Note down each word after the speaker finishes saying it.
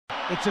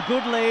It's a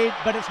good lead,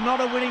 but it's not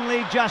a winning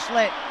lead just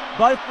yet.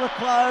 Both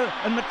Clos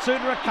and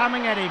Matsuda are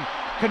coming at him.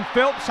 Can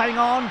Phelps hang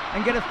on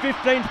and get a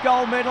 15th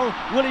gold medal?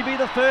 Will he be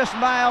the first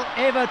male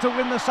ever to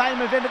win the same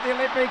event at the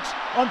Olympics?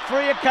 On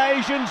 3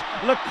 occasions,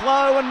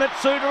 Clos and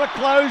Matsuda are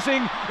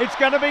closing. It's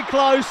going to be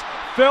close.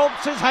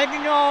 Phelps is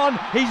hanging on.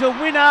 He's a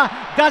winner.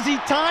 Does he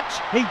touch?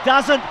 He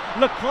doesn't.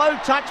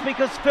 Clos touched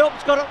because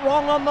Phelps got it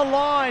wrong on the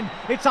line.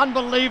 It's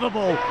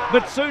unbelievable.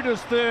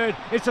 Matsuda's third.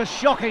 It's a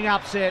shocking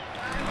upset.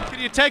 Can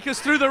you take us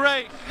through the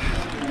race?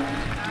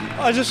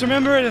 I just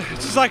remember it.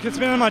 It's just like it's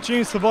been in my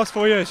dreams for the past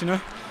 4 years, you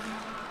know.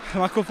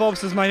 Michael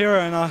Phelps is my hero,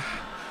 and I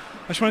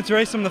just wanted to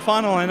race him in the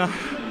final, and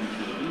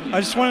I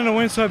just wanted to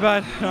win so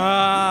bad.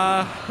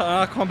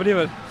 I can't believe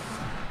it.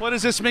 What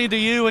does this mean to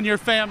you and your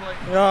family?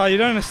 You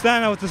don't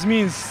understand what this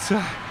means.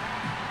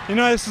 You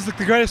know, this is like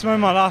the greatest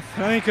moment of my life.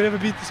 I don't think I could ever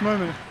beat this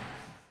moment.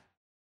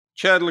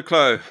 Chad le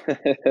Clos,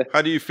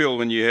 how do you feel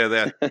when you hear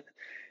that?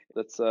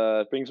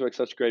 That brings back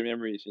such great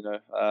memories, you know.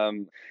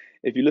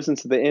 If you listen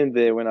to the end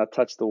there when I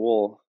touched the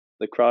wall,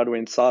 the crowd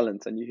went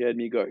silent and you heard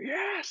me go,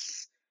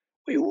 yes,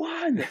 we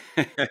won.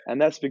 And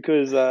that's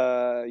because,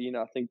 you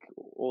know, I think,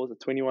 what was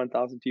it,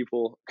 21,000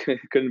 people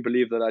couldn't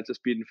believe that I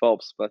just beaten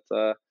Phelps. But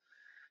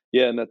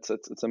yeah, and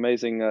it's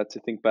amazing to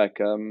think back,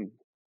 you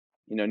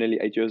know, nearly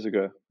 8 years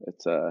ago.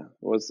 It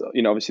was,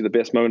 you know, obviously the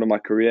best moment of my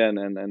career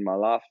and my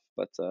life.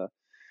 But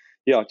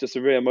yeah, just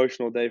a very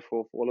emotional day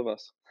for all of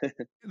us.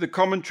 The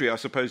commentary, I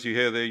suppose you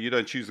hear there, you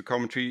don't choose the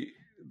commentary.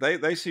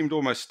 They seemed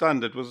almost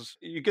stunned.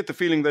 You get the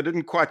feeling they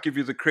didn't quite give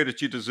you the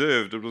credit you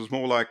deserved. It was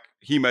more like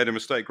he made a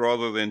mistake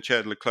rather than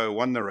Chad le Clos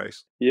won the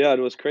race. Yeah, it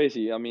was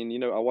crazy. I mean, you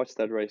know, I watched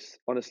that race,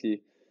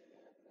 honestly,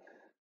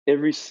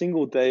 every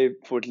single day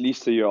for at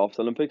least a year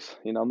after Olympics.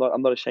 You know,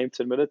 I'm not ashamed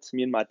to admit it.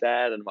 Me and my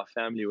dad and my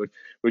family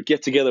would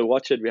get together,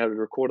 watch it. We had it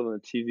recorded on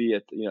the TV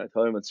at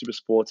home on Super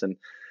Sports and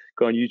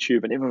go on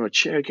YouTube, and everyone would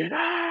cheer again,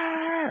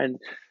 and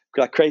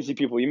like crazy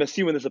people. You must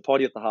see when there's a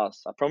party at the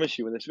house. I promise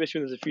you,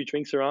 especially when there's a few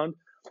drinks around.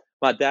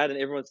 My dad and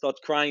everyone starts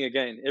crying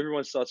again.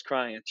 Everyone starts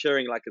crying and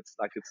cheering like it's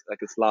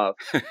live.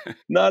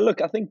 No,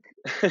 look, I think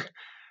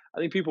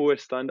people were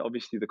stunned.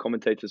 Obviously, the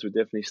commentators were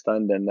definitely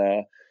stunned, and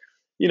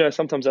you know,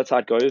 sometimes that's how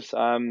it goes.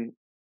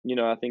 You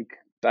know, I think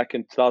back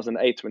in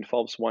 2008 when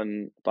Phelps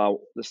won by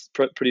this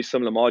pretty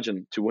similar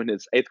margin to win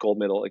his 8th gold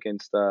medal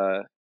against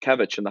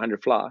Cavich in the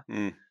 100 fly.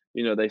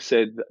 You know, they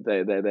said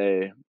they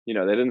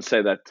didn't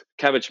say that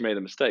Cavich made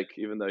a mistake,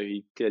 even though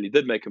he clearly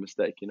did make a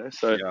mistake. You know,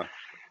 so. Yeah.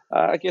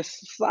 I guess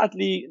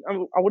slightly,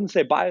 I wouldn't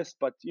say biased,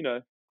 but, you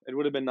know, it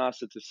would have been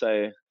nicer to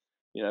say,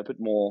 you know, a bit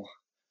more,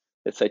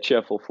 let's say,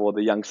 cheerful for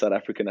the young South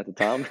African at the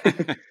time.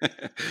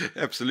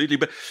 Absolutely.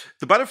 But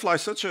the butterfly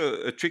is such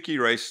a tricky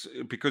race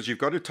because you've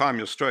got to time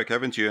your stroke,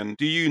 haven't you? And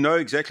do you know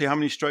exactly how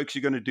many strokes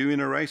you're going to do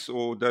in a race,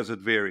 or does it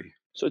vary?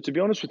 So to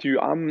be honest with you,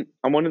 I'm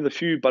one of the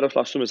few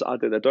butterfly swimmers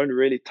out there that don't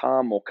really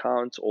time or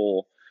count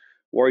or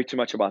worry too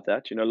much about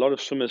that. You know, a lot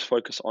of swimmers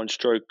focus on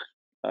stroke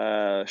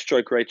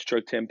rate,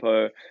 stroke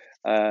tempo,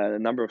 the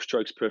number of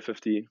strokes per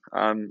 50.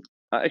 I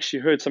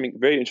actually heard something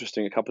very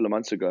interesting a couple of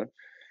months ago.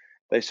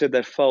 They said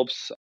that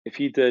Phelps, if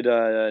he did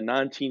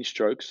 19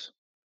 strokes,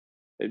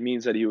 it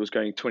means that he was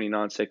going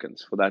 29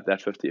 seconds for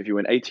that 50. If he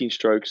went 18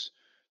 strokes,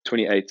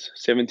 28,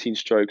 17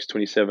 strokes,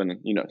 27, and,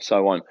 you know,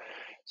 so on.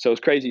 So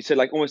it's crazy. He said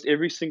like almost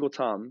every single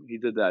time he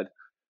did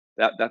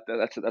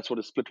that's what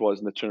his split was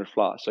in the 200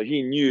 fly. So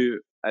he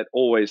knew at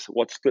always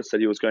what splits that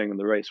he was going in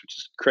the race, which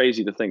is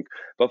crazy to think.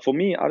 But for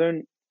me,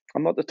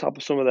 I'm not the type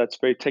of swimmer that's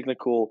very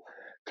technical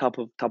type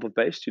of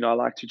based. You know, I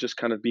like to just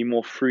kind of be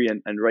more free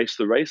and race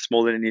the race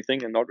more than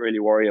anything, and not really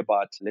worry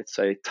about, let's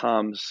say,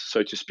 times,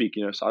 so to speak.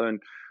 You know, so I don't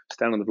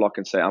stand on the block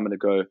and say I'm going to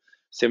go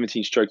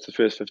 17 strokes the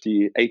first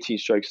 50, 18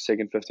 strokes the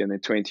second 50, and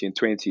then 20 and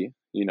 20.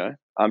 You know,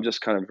 I'm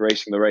just kind of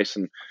racing the race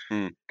and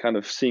kind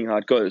of seeing how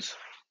it goes.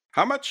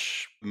 How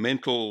much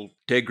mental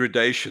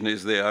degradation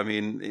is there? I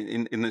mean,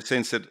 in the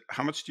sense that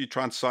how much do you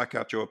try and psych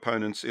out your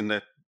opponents in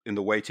the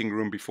waiting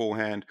room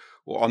beforehand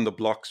or on the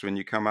blocks when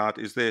you come out?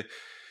 Is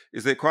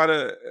there quite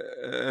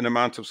an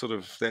amount of sort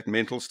of that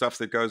mental stuff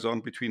that goes on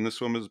between the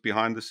swimmers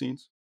behind the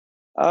scenes?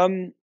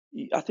 I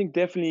think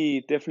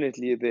definitely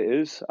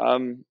there is.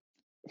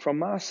 From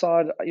my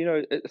side, you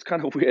know, it's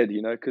kind of weird,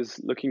 you know,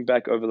 because looking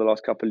back over the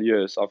last couple of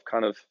years,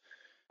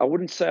 I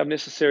wouldn't say I'm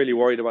necessarily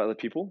worried about other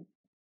people,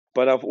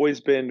 but I've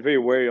always been very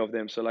wary of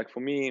them. So like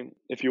for me,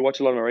 if you watch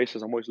a lot of my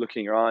races, I'm always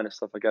looking around and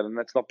stuff like that. And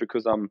that's not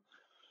because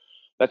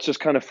that's just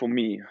kind of for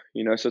me,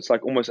 you know, so it's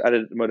like almost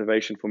added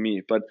motivation for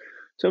me. But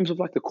in terms of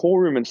like the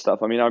core room and stuff,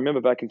 I mean, I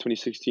remember back in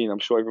 2016, I'm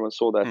sure everyone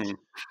saw that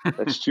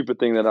stupid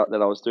thing that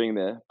I was doing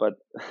there, but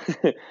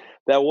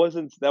that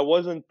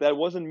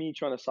wasn't me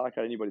trying to psych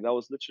out anybody. That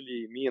was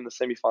literally me in the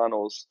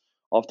semifinals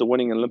after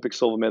winning an Olympic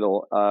silver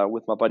medal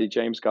with my buddy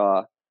James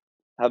Garr,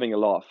 having a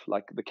laugh.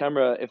 Like if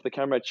the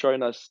camera had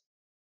shown us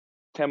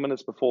 10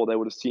 minutes before, they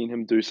would have seen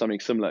him do something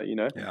similar, you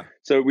know? Yeah.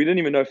 So we didn't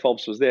even know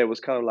Phelps was there. It was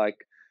kind of like,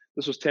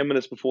 this was 10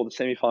 minutes before the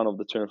semifinal of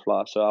the 200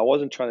 fly. So I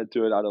wasn't trying to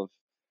do it out of,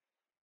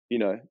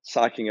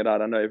 psyching it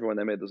out. I know everyone,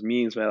 they made those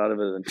memes made out of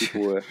it, and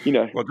people were.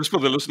 Well, just for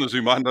the listeners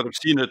who might not have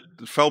seen it,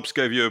 Phelps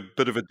gave you a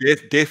bit of a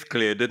death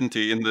glare, didn't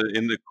he, in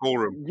the call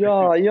room?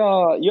 Yeah,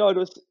 yeah, yeah.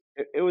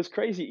 It was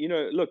crazy.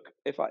 Look,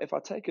 if I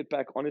take it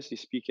back, honestly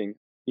speaking,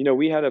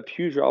 we had a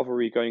huge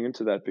rivalry going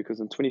into that because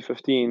in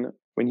 2015,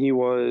 when he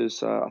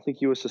was, I think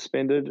he was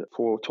suspended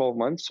for 12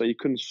 months, so he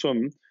couldn't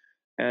swim.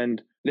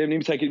 And let me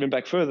take it even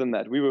back further than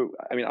that.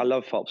 I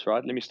love Phelps,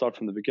 right? Let me start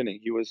from the beginning.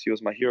 He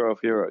was my hero of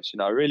heroes.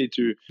 I really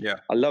do. Yeah.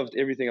 I loved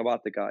everything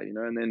about the guy.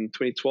 And then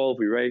 2012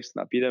 we raced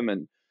and I beat him,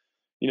 and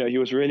he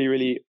was really,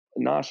 really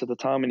nice at the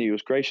time, and he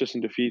was gracious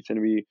in defeat,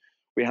 and we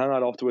hung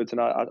out afterwards, and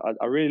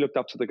I really looked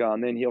up to the guy.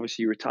 And then he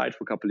obviously retired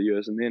for a couple of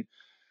years, and then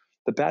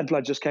the bad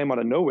blood just came out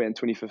of nowhere in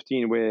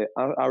 2015, where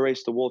I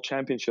raced the World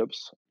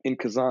Championships in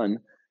Kazan,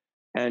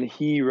 and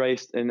he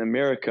raced in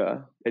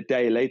America a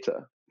day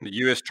later. The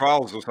US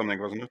trials or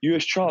something, wasn't it?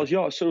 US trials,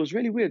 yeah. So it was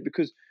really weird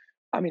because,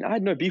 I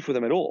had no beef with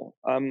him at all.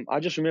 I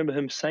just remember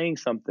him saying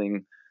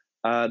something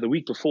the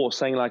week before,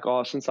 saying like,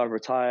 "Oh, since I've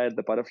retired,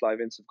 the butterfly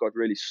events have got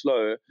really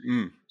slow."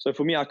 So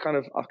for me, I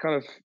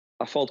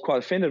felt quite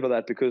offended by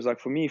that because, like,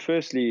 for me,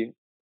 firstly,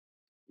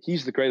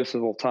 he's the greatest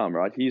of all time,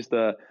 right? He's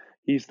the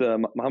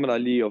Muhammad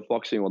Ali of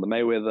boxing, or the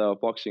Mayweather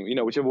of boxing,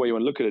 whichever way you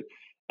want to look at it.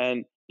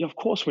 And of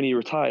course, when he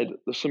retired,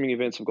 the swimming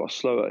events have got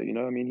slower.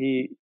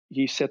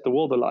 He set the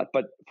world alight.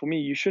 But for me,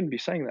 you shouldn't be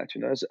saying that.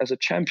 As a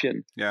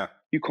champion, Yeah,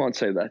 you can't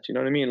say that. You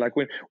know what I mean? Like,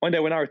 when one day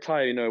when I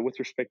retire, with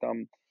respect,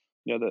 I'm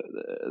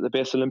the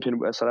best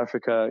Olympian in South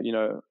Africa.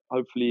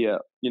 Hopefully,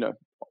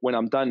 when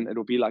I'm done,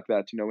 it'll be like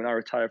that. When I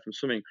retire from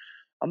swimming,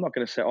 I'm not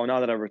going to say, "Oh, now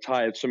that I've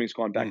retired, swimming's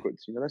gone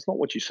backwards." That's not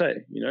what you say.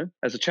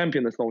 As a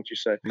champion, that's not what you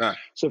say. no.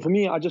 So for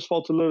me, I just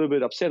felt a little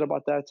bit upset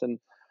about that. And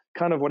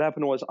kind of what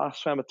happened was I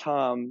swam a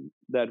time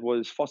that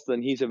was faster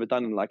than he's ever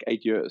done in like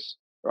 8 years,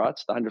 right?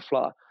 It's the 100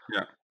 fly.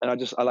 Yeah. And I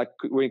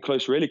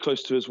went really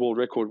close to his world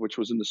record, which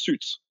was in the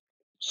suits.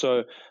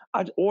 So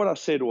all I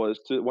said was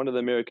to one of the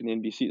American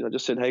NBCs, I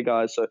just said, "Hey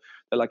guys," so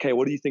they're like, "Hey,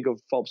 what do you think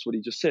of Phelps, what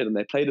he just said?" And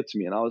they played it to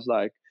me. And I was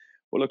like,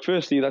 "Well, look,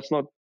 firstly, that's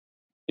not,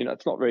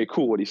 it's not very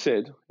cool what he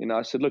said."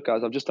 I said, "Look,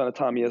 guys, I've just done a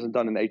time he hasn't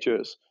done in 8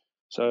 years.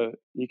 So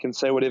he can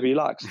say whatever he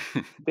likes."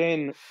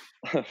 Then,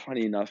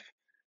 funny enough,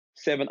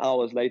 7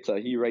 hours later,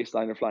 he raced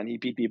Line of Fly and he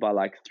beat me by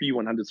like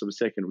 3/100ths of a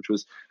second, which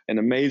was an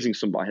amazing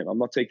swim by him. I'm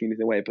not taking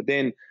anything away. But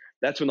then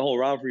that's when the whole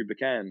rivalry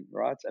began,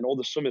 right? And all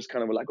the swimmers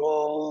kind of were like,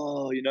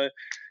 "Oh,"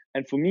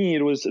 And for me,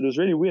 it was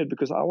really weird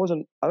because I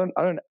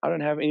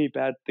don't have any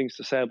bad things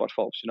to say about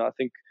Phelps. I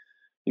think,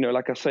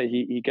 like I say,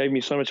 he gave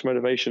me so much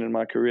motivation in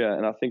my career,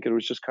 and I think it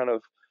was just kind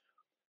of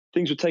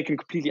things were taken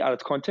completely out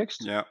of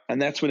context. Yeah. And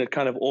that's when it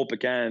kind of all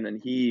began.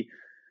 And he,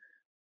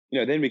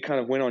 then we kind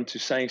of went on to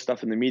saying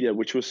stuff in the media,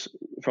 which was,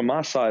 from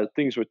my side,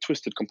 things were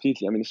twisted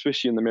completely.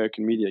 Especially in the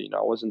American media,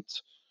 I wasn't,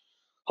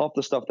 half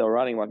the stuff they were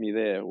writing about me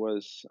there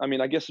was,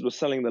 I guess it was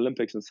selling the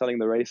Olympics and selling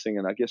the racing.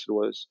 And I guess it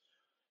was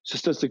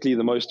statistically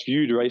the most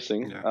viewed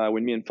racing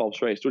when me and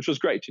Phelps raced, which was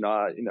great.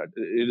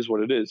 It is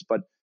what it is.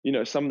 But,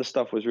 some of the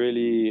stuff was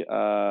really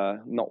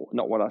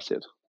not what I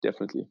said,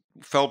 definitely.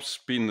 Phelps,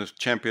 being the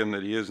champion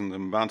that he is, and the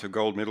amount of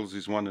gold medals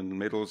he's won and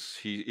medals,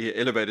 he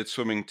elevated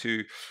swimming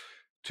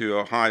to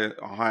a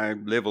high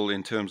level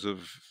in terms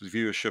of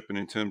viewership and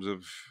in terms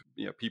of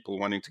people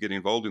wanting to get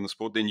involved in the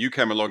sport. Then you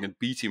came along and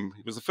beat him.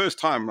 It was the first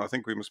time, I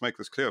think we must make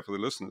this clear for the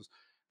listeners,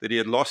 that he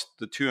had lost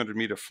the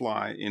 200-meter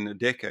fly in a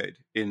decade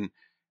in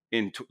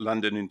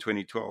London in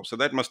 2012. So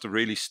that must have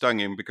really stung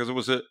him, because it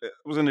was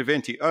an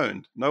event he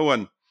owned. No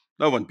one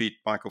beat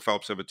Michael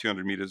Phelps over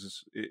 200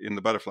 meters in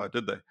the butterfly,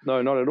 did they?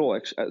 No, not at all.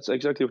 It's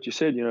exactly what you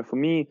said. For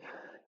me,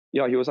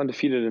 he was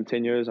undefeated in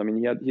 10 years.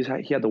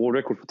 He had the world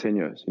record for 10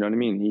 years. You know what I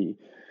mean?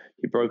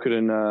 He broke it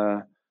in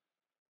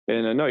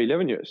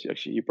 11 years.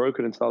 Actually, he broke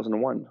it in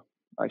 2001.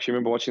 I actually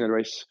remember watching that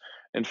race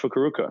in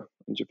Fukuoka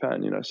in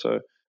Japan.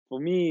 So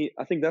for me,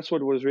 I think that's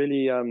what was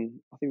really.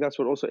 I think that's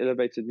what also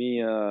elevated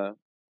me.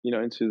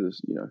 Into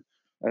this.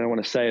 I don't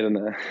want to say it in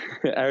an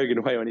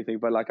arrogant way or anything,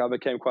 but like I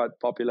became quite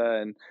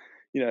popular, and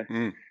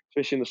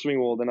especially in the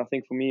swimming world. And I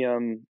think for me,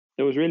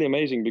 it was really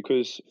amazing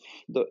because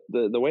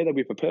the way that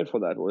we prepared for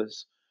that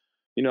was,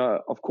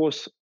 of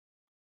course,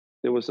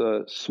 there was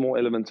a small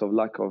element of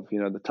luck of,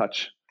 the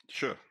touch.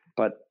 Sure.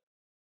 But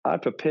I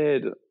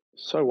prepared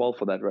so well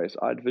for that race.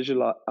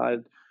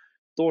 I'd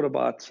thought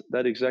about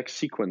that exact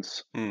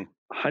sequence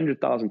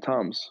 100,000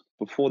 times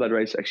before that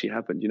race actually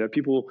happened.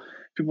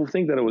 People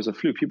think that it was a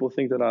fluke. People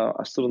think that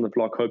I stood on the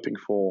block hoping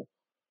for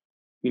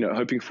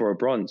a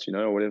bronze,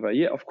 or whatever.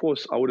 Yeah, of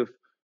course,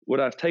 would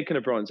I have taken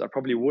a bronze? I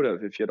probably would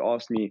have if you had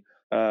asked me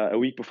a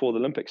week before the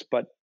Olympics.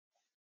 But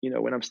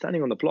when I'm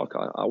standing on the block,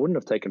 I wouldn't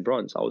have taken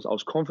bronze. I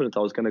was confident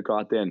I was going to go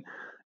out there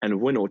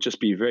and win, or just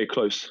be very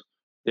close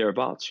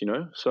thereabouts.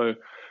 So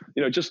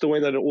just the way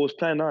that it was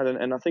planned out,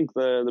 and I think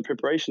the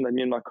preparation that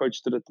me and my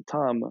coach did at the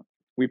time,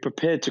 we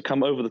prepared to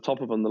come over the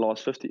top of him the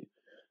last 50.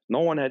 No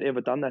one had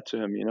ever done that to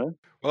him.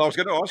 Well, I was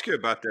going to ask you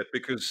about that,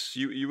 because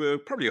you were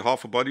probably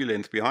half a body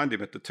length behind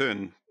him at the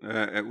turn,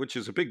 which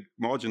is a big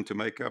margin to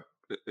make up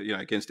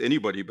against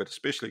anybody, but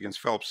especially against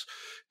Phelps.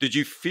 Did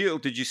you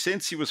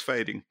sense he was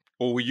fading,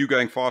 or were you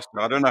going faster?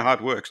 I don't know how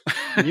it works.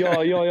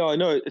 Yeah.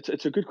 No,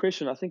 it's a good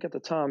question. I think at the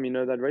time,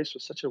 that race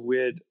was such a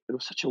weird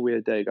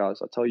day,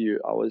 guys. I tell you,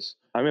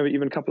 I remember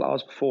even a couple of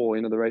hours before,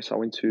 the race, I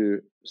went to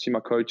see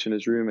my coach in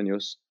his room, and he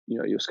was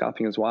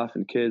Skyping his wife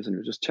and kids, and we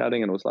were just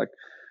chatting, and it was like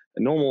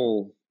a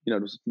normal,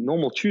 it was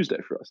normal Tuesday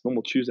for us,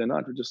 normal Tuesday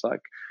night. We're just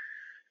like,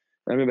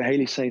 I remember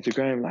Haley saying to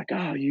Graham, like,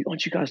 aren't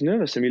you guys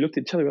nervous? And we looked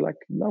at each other, we're like,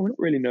 no, we're not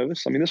really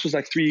nervous. I mean, this was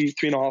like three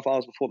and a half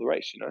hours before the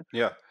race,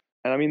 Yeah.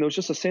 And I mean, there was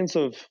just a sense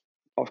of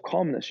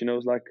calmness, it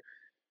was like,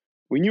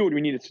 we knew what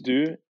we needed to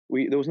do.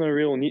 There was no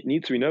real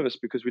need to be nervous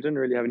because we didn't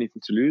really have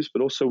anything to lose,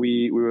 but also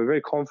we were very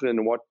confident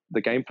in what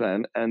the game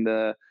plan, and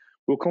we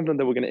were confident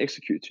that we're going to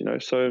execute,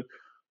 So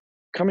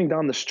coming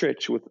down the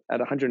stretch at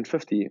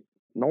 150,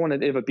 no one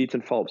had ever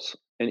beaten Phelps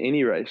in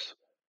any race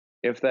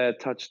if they had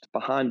touched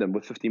behind them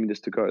with 50 meters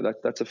to go.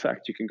 That's a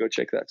fact. You can go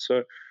check that.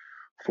 So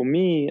for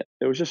me,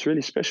 it was just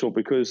really special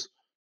because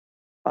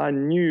I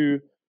knew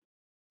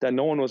that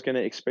no one was going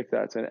to expect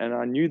that. And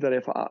I knew that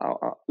if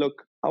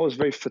I was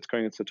very fit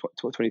going into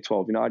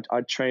 2012.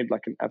 I trained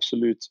like an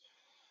absolute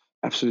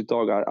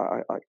dog.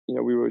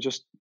 We were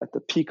just at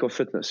the peak of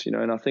fitness,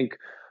 and I think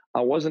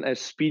I wasn't as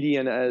speedy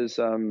and as,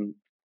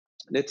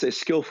 let's say,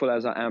 skillful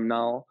as I am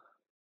now,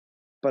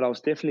 but I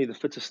was definitely the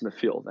fittest in the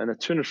field. And a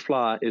 200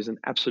 fly is an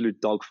absolute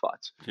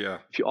dogfight. Yeah.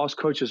 If you ask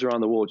coaches around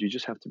the world, you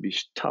just have to be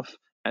tough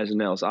as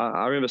nails.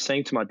 I remember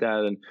saying to my dad,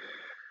 and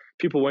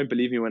people won't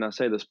believe me when I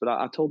say this, but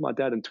I told my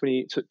dad in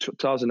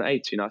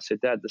 2008, I said,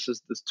 Dad, this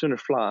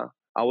 200 fly.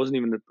 I wasn't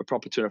even a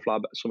proper 200 fly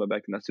swimmer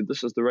back then. I said,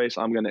 this is the race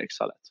I'm going to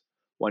excel at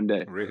one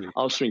day. Really?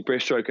 I was swimming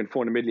breaststroke and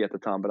 400 medley at the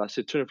time, but I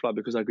said 200 fly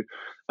because I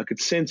could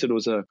sense it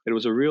was a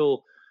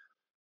real,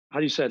 how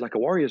do you say it, like a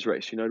warrior's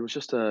race. It was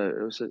just it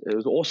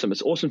was awesome.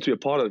 It's awesome to be a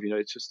part of.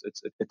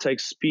 It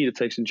takes speed, it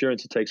takes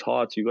endurance, it takes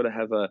heart. You've got to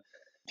have a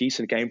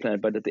decent game plan,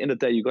 but at the end of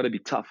the day, you've got to be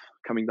tough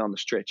coming down the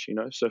stretch.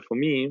 So for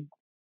me,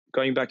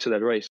 going back to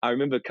that race, I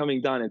remember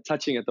coming down and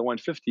touching at the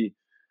 150,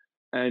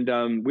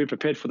 and we were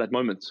prepared for that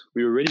moment.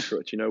 We were ready for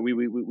it.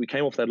 We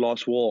came off that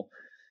last wall,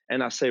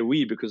 and I say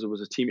we because it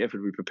was a team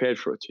effort. We prepared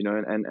for it.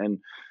 And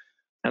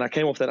I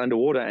came off that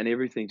underwater, and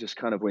everything just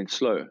kind of went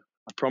slow.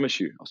 I promise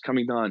you, I was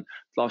coming down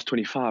last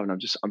 25,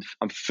 and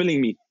I'm feeling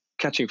me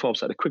catching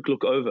Phelps. I had a quick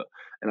look over,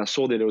 and I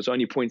saw that it was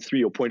only 0.3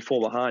 or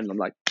 0.4 behind. And I'm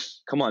like,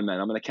 come on, man,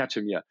 I'm going to catch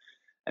him here.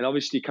 And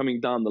obviously, coming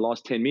down the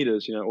last 10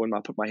 meters, when I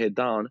put my head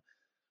down,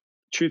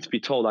 truth be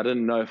told, I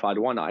didn't know if I'd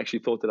won. I actually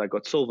thought that I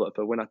got silver,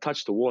 but when I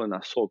touched the wall and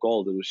I saw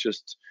gold, it was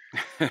just,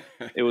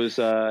 it was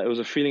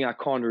a feeling I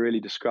can't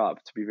really describe,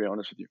 to be very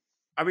honest with you.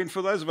 I mean,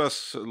 for those of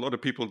us, a lot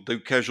of people do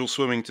casual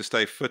swimming to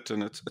stay fit,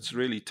 and it's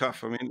really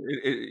tough. I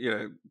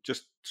mean,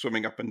 just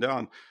swimming up and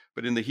down.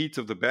 But in the heat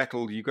of the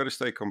battle, you've got to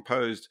stay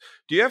composed.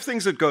 Do you have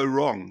things that go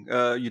wrong?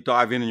 You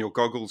dive in and your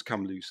goggles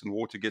come loose and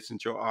water gets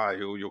into your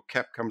eye, or your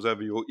cap comes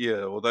over your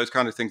ear, or those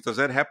kind of things. Does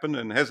that happen,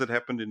 and has it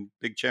happened in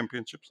big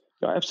championships?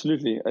 Yeah,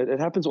 absolutely.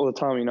 It happens all the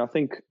time. I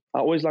think I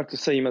always like to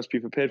say you must be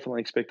prepared for the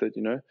unexpected,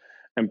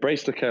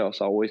 Embrace the chaos,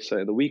 I always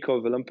say. The week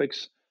of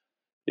Olympics,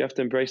 you have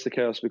to embrace the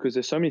chaos because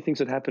there's so many things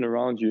that happen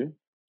around you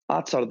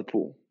outside of the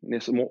pool. And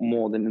there's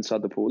more than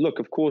inside the pool. Look,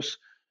 of course,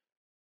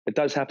 it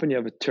does happen. You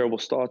have a terrible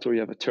start, or you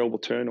have a terrible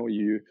turn, or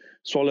you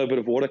swallow a bit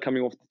of water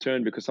coming off the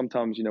turn, because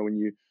sometimes, when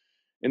you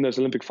in those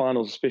Olympic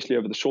finals, especially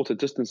over the shorter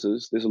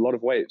distances, there's a lot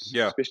of waves,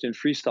 especially in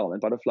freestyle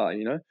and butterfly,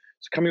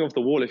 So coming off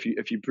the wall, if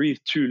you breathe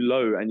too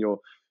low and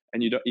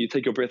you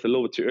take your breath a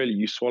little bit too early,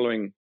 you're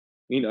swallowing,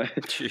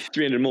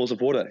 300 mils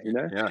of water,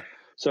 Yeah.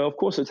 So of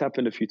course it's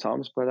happened a few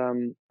times, but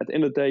at the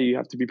end of the day, you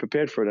have to be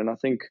prepared for it. And I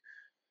think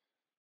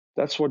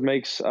that's what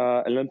makes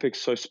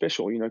Olympics so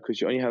special, because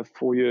you only have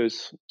 4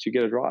 years to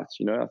get it right.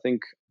 I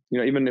think,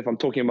 even if I'm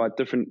talking about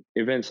different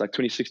events like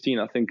 2016,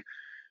 I think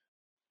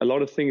a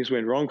lot of things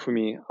went wrong for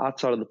me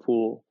outside of the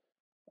pool,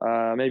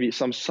 maybe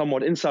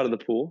somewhat inside of the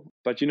pool,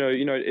 but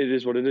it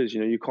is what it is.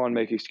 You can't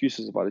make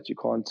excuses about it. You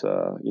can't,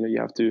 you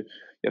have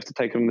to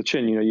take it on the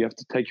chin. You have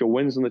to take your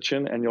wins on the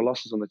chin and your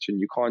losses on the chin.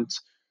 You can't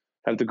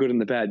have the good and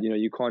the bad.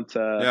 You can't.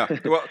 Yeah.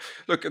 Well,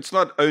 look, it's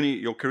not only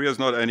your career is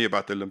not only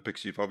about the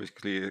Olympics. You've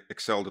obviously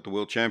excelled at the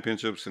World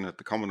Championships and at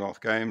the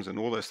Commonwealth Games and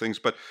all those things.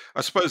 But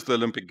I suppose the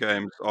Olympic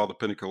Games are the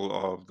pinnacle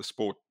of the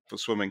sport for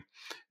swimming.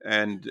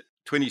 And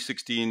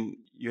 2016,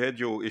 you had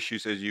your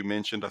issues, as you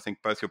mentioned. I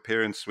think both your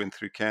parents went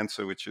through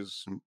cancer, which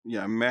is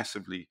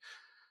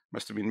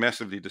must have been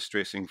massively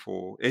distressing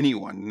for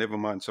anyone, never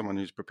mind someone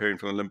who's preparing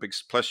for the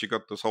Olympics. Plus, you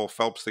got this whole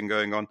Phelps thing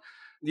going on.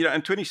 In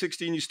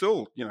 2016, you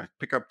still,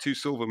 pick up 2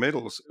 silver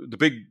medals. The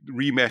big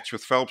rematch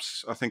with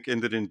Phelps, I think,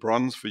 ended in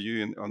bronze for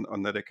you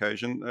on that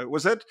occasion.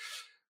 Was that,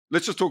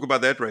 let's just talk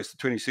about that race, the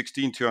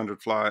 2016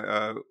 200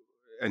 fly,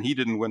 and he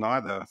didn't win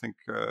either. I think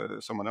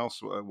someone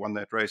else won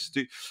that race.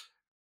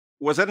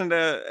 Was that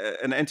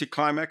an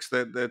anticlimax,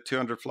 that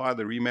 200 fly,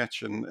 the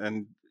rematch,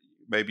 and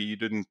maybe you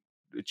didn't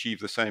achieve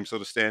the same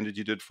sort of standard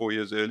you did 4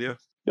 years earlier?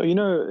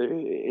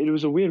 It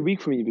was a weird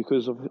week for me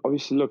because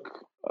obviously,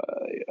 look,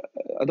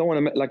 I don't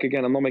want to, like,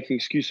 again, I'm not making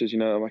excuses,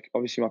 like,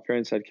 obviously my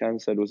parents had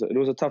cancer. It was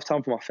a tough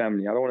time for my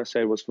family. I don't want to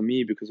say it was for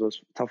me, because it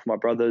was tough for my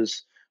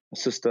brothers, my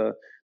sister,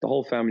 the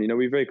whole family.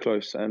 We're very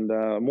close, and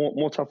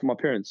more tough for my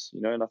parents.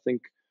 And I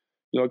think,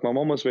 like, my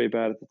mom was very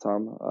bad at the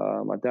time.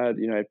 My dad,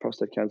 had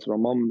prostate cancer. My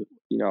mom,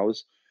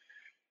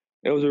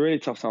 it was a really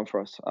tough time for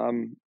us.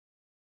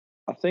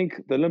 I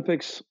think the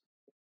Olympics,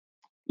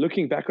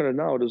 looking back on it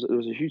now, it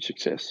was a huge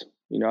success.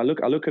 I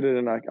look at it,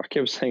 and I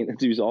kept saying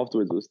interviews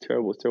afterwards, it was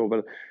terrible.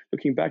 But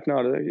looking back now,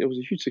 it was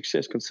a huge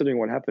success considering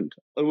what happened.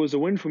 It was a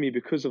win for me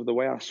because of the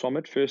way I swam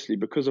it. Firstly,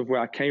 because of where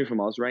I came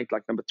from, I was ranked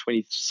like number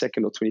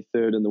 22nd or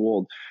 23rd in the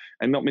world,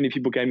 and not many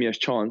people gave me a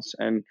chance.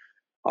 And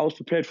I was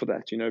prepared for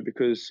that,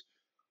 because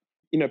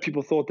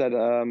people thought that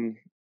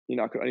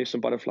I could only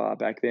swim butterfly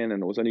back then,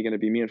 and it was only going to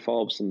be me and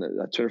Phelps and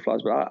the turn flies.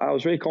 But I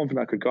was very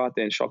confident I could go out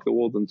there and shock the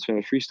world and swim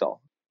a freestyle.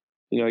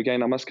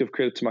 Again, I must give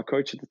credit to my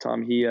coach at the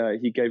time.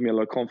 He gave me a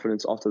lot of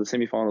confidence after the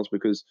semifinals,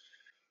 because,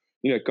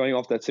 going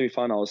off that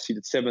semifinal, I was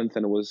seeded 7th,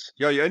 and it was...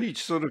 Yeah, you only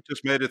sort of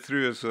just made it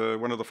through as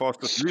one of the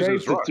fastest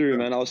losers, Scraped it right? through,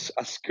 Yeah. man.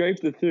 I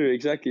scraped it through,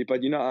 exactly.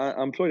 But,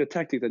 I employed a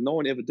tactic that no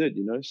one ever did,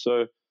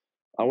 So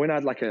I went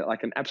out like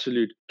an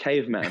absolute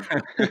caveman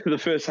the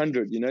first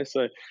 100,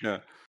 So Yeah.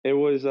 it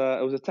was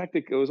a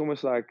tactic. It was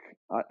almost like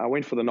I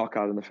went for the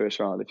knockout in the first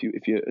round,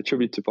 if you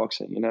attribute to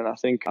boxing, and I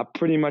think I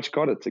pretty much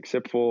got it,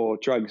 except for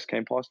drugs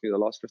came past me the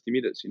last 50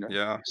 meters,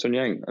 Yeah. Sun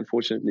Yang,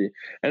 unfortunately.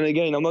 And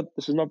again,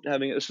 this is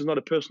not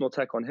a personal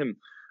attack on him.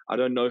 I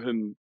don't know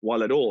him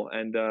well at all,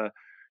 and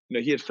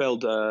he had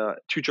failed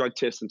 2 drug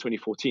tests in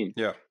 2014.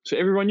 Yeah. So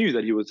everyone knew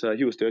that he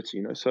was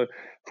dirty, So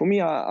for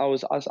me, I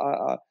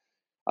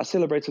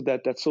celebrated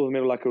that silver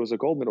medal like it was a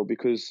gold medal,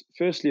 because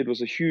firstly, it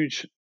was a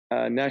huge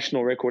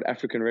national record,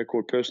 African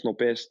record, personal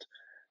best,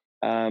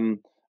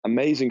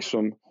 amazing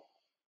swim.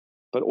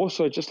 But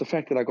also just the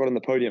fact that I got on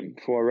the podium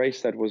for a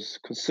race that was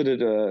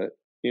considered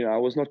I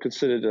was not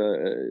considered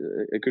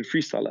a good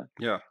freestyler.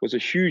 Yeah. Was a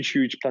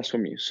huge plus for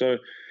me. So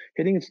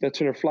heading into that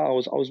turn of fly, I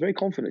was very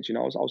confident. I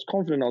was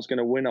confident I was going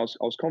to win. I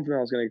was confident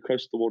I was going to get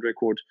close to the world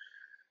record.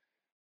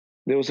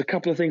 There was a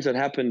couple of things that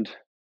happened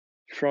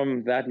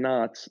from that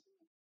night.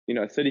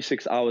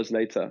 36 hours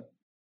later,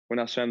 when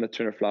I swam the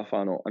turn of fly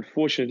final.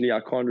 Unfortunately, I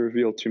can't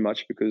reveal too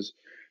much, because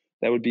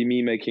that would be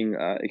me making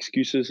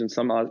excuses in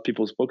some other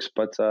people's books.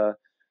 But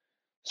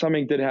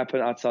something did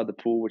happen outside the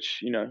pool,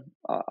 which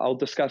I'll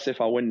discuss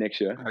if I win next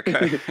year.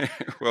 Okay.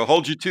 Well,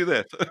 hold you to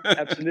that.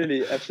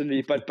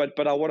 Absolutely. But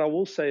what I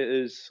will say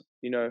is,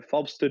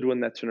 Phelps did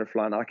win that turn of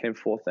fly, and I came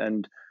fourth,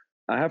 and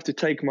I have to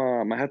take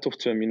my hat off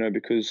to him,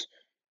 because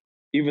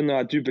even though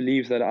I do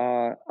believe that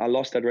I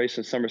lost that race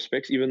in some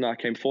respects, even though I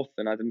came fourth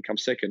and I didn't come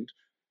second,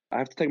 I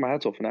have to take my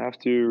hat off, and I have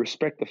to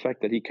respect the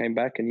fact that he came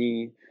back and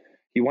he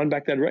won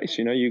back that race.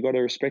 You got to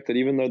respect that,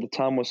 even though the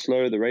time was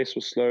slow, the race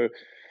was slow.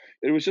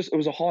 It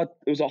was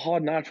a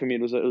hard night for me.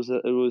 It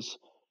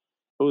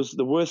was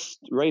the worst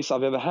race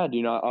I've ever had.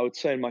 I would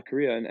say in my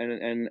career,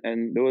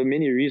 and there were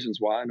many reasons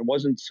why. And it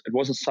wasn't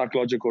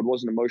psychological. It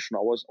wasn't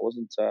emotional. I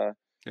wasn't.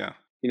 Yeah.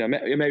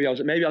 Maybe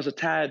I was a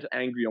tad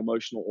angry,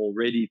 emotional, or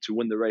ready to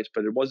win the race,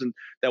 but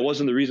that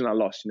wasn't the reason I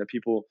lost.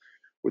 People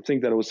would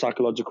think that it was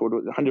psychological.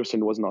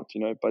 100% was not.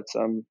 But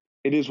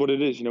it is what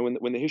it is.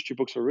 When the history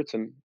books are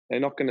written, they're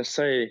not going to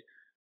say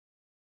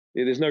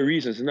there's no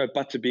reasons, there's no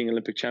but to being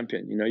Olympic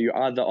champion. You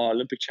either are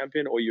Olympic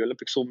champion, or you're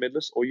Olympic silver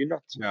medalist, or you're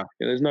not. Yeah.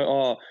 There's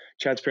no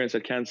Chad's parents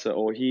had cancer,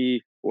 or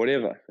he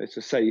whatever. Let's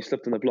just say he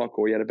slipped on the block,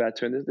 or he had a bad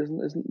turn.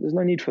 There's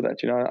no need for that.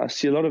 I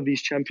see a lot of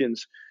these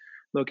champions.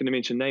 I'm not going to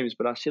mention names,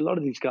 but I see a lot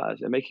of these guys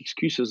that make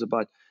excuses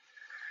about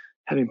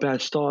having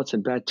bad starts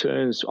and bad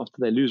turns after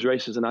they lose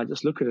races, and I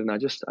just look at it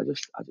and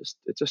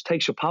it just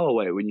takes your power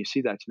away when you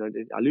see that.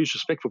 I lose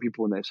respect for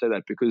people when they say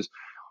that, because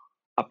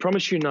I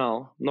promise you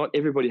now, not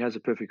everybody has a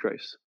perfect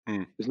race.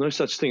 There's no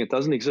such thing. It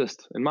doesn't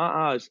exist. In my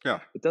eyes,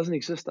 It doesn't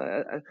exist.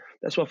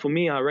 That's why for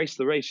me, I race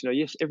the race.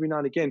 Yes, every now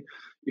and again,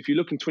 if you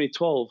look in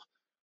 2012,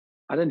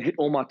 I didn't hit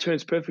all my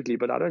turns perfectly,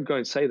 but I don't go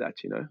and say that,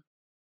 You know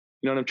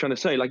what I'm trying to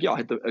say? Like, yeah,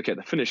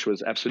 the finish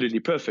was absolutely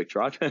perfect,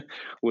 right?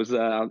 was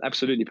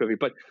absolutely perfect.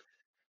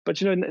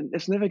 But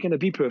it's never going to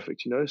be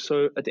perfect,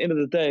 So at the end of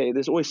the day,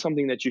 there's always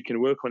something that you can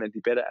work on and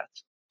be better at.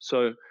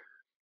 So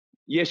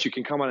yes, you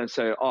can come out and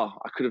say, oh,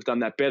 I could have done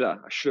that better.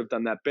 I should have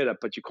done that better.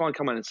 But you can't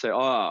come out and say,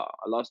 oh,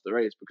 I lost the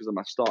race because of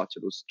my start.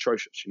 It was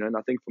atrocious, And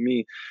I think for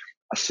me,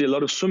 I see a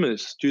lot of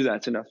swimmers do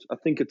that. And I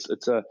think it's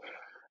a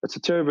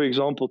terrible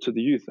example to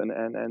the youth.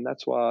 And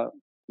that's why,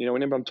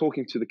 whenever I'm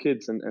talking to the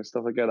kids and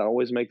stuff like that, I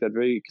always make that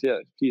very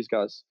clear. Please,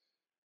 guys,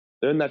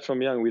 learn that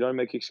from young. We don't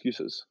make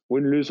excuses.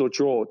 Win, lose, or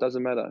draw, it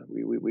doesn't matter.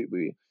 We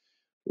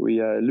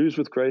lose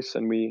with grace,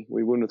 and we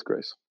win with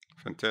grace.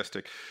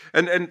 Fantastic.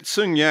 And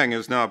Sun Yang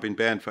has now been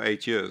banned for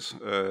 8 years.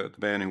 The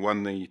man who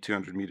won the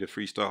 200-meter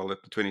freestyle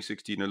at the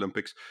 2016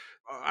 Olympics.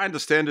 I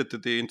understand it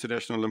that the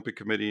International Olympic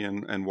Committee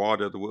and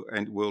WADA, the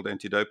World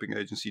Anti-Doping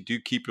Agency, do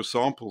keep your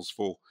samples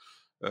for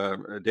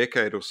a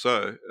decade or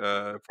so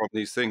from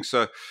these things.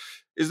 So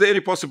is there any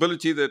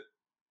possibility that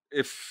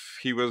if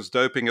he was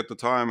doping at the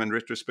time and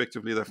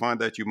retrospectively they find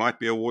that, you might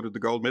be awarded the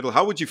gold medal.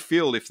 How would you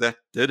feel if that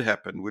did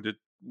happen? Would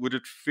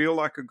it feel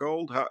like a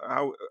gold?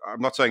 How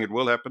I'm not saying it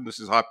will happen. This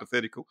is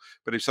hypothetical,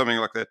 but if something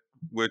like that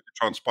were to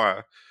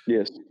transpire,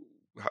 Yes.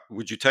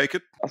 would you take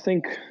it? I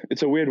think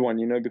it's a weird one,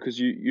 because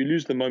you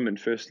lose the moment,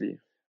 firstly,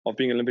 of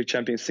being Olympic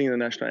champion, singing the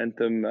national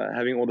anthem,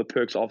 having all the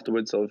perks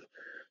afterwards of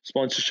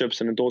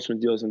sponsorships and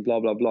endorsement deals and blah,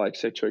 blah, blah,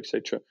 etc.,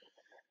 etc.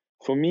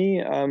 For me,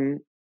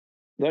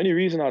 the only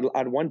reason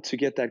I'd want to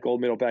get that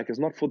gold medal back is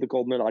not for the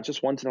gold medal. I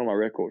just want it on my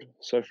record.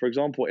 So, for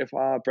example, if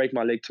I break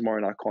my leg tomorrow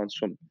and I can't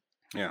swim,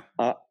 Yeah.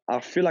 I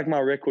feel like my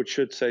record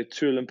should say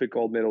 2 Olympic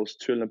gold medals,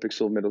 2 Olympic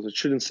silver medals. It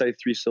shouldn't say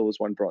 3 silvers,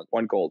 1 bronze,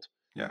 1 gold.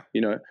 Yeah.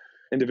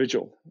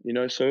 Individual.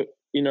 So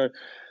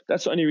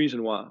that's the only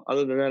reason why.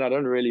 Other than that, I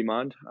don't really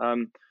mind.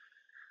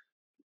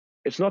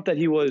 It's not that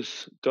he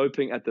was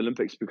doping at the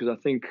Olympics, because I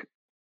think,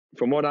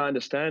 from what I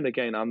understand,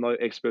 again, I'm no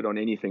expert on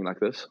anything like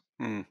this,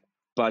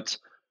 but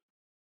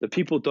the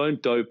people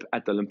don't dope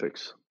at the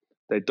Olympics.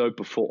 They dope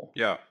before.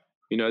 Yeah.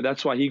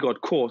 That's why he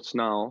got caught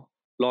now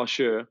last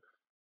year,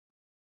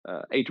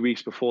 8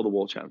 weeks before the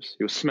World Champs.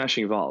 He was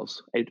smashing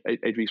valves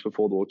 8 weeks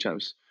before the World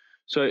Champs.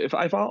 So if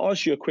I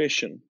ask you a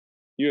question,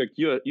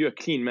 you're a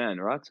clean man,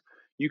 right?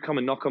 You come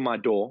and knock on my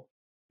door.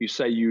 You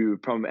say you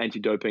from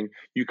anti-doping.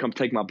 You come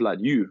take my blood.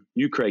 You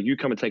Craig, you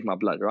come and take my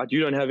blood, right?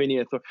 You don't have any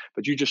authority,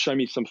 but you just show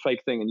me some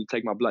fake thing and you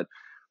take my blood.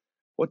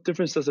 What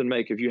difference does it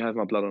make if you have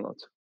my blood or not?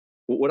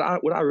 Would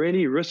I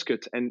really risk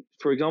it? And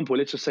for example,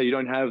 let's just say you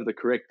don't have the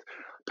correct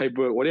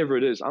paperwork, whatever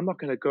it is. I'm not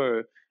going to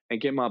go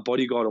and get my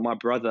bodyguard or my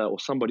brother or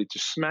somebody to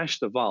smash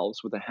the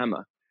valves with a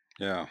hammer.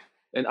 Yeah.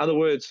 In other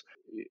words,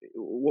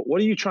 what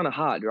are you trying to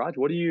hide, right?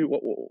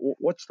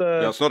 What's the?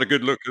 Yeah, it's not a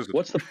good look, is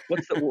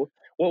it?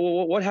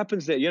 What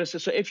happens there?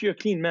 So if you're a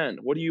clean man,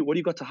 what do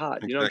you got to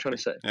hide? Exactly. You know what I'm trying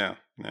to say? Yeah,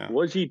 yeah.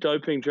 Was he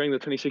doping during the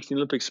 2016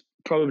 Olympics?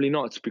 Probably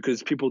not,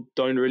 because people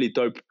don't really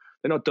dope.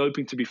 They're not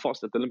doping to be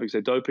fast at the Olympics.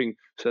 They're doping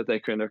so that they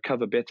can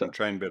recover better. And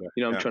train better.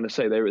 I'm trying to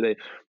say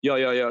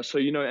yeah. So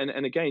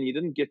and again, he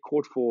didn't get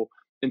caught for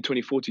in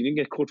 2014. He didn't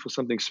get caught for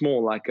something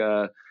small like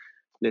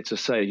let's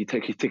just say you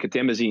take a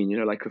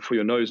demazine, like for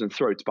your nose and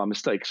throat by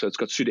mistake. So it's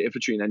got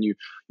pseudoephedrine and you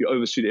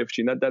over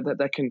pseudoephedrine.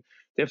 That can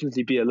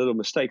definitely be a little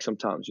mistake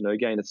sometimes.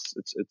 Again,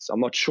 it's I'm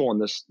not sure on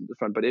this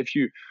front, but if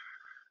you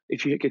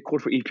get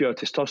caught for EPO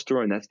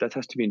testosterone, that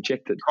has to be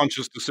injected.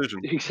 Conscious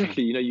decision.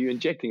 Exactly. You're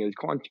injecting it. You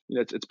can't.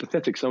 It's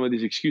pathetic. Some of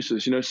these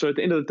excuses. So at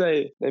the end of the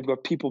day, they've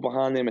got people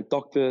behind them and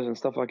doctors and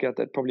stuff like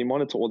that probably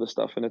monitor all this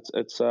stuff, and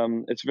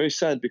it's very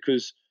sad,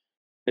 because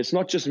it's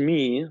not just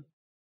me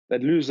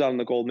that loses out on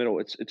the gold medal.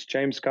 It's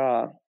James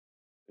Carr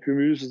who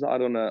loses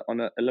out on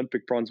an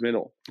Olympic bronze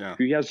medal. Yeah.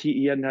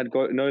 He hadn't had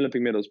no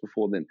Olympic medals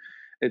before then.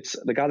 It's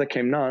the guy that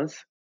came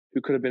ninth, who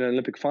could have been an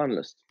Olympic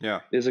finalist. Yeah.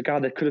 There's a guy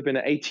that could have been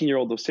an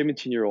 18-year-old or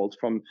 17-year-old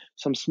from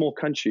some small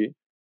country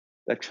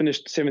that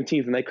finished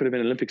 17th, and they could have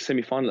been an Olympic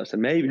semi-finalist.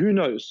 And maybe, who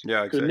knows,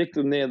 Yeah, could have nicked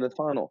them there in the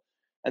final.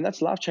 And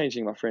that's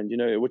life-changing, my friend.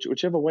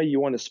 Whichever way you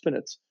want to spin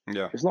it.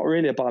 Yeah. It's not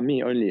really about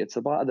me only. It's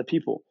about other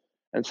people.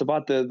 And it's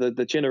about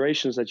the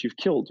generations that you've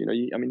killed.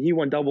 He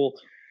won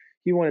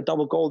a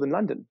double gold in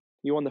London.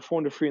 He won the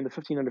 400 free and the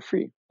 1500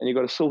 free, and he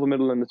got a silver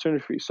medal in the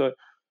 200 free. So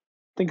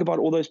think about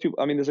all those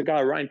people. There's a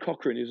guy, Ryan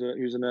Cochrane,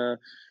 who's a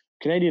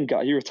Canadian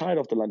guy. He retired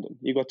after London.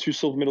 He got 2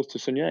 silver medals to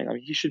Sun Yang.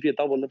 He should be a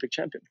double Olympic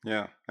champion.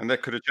 Yeah, and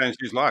that could have changed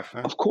his life.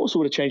 Huh? Of course it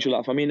would have changed your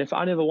life. If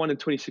I never won in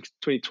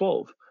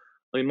 2012,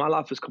 my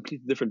life is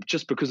completely different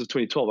just because of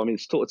 2012.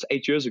 It's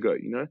 8 years ago,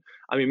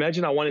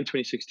 imagine I won in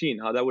 2016,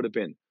 how that would have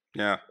been.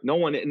 Yeah. No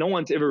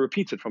one's ever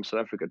repeated from South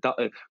Africa,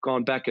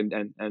 gone back and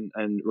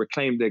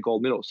reclaimed their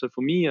gold medal. So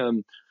for me,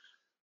 it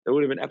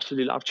would have been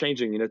absolutely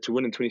life-changing, to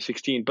win in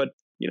 2016. But,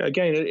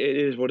 again, it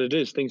is what it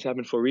is. Things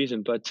happen for a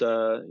reason. But,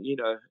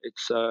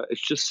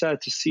 it's just sad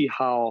to see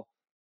how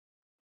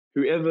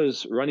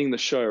whoever's running the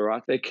show,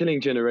 right, they're killing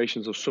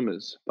generations of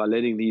swimmers by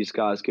letting these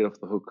guys get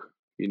off the hook,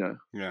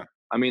 Yeah.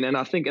 And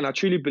I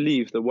truly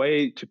believe the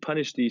way to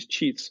punish these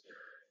cheats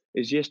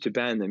is to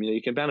ban them.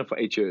 You can ban them for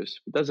 8 years.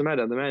 It doesn't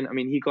matter. The man,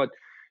 he got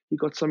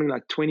something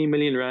like 20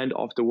 million rand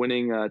after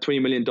winning $20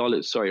 million,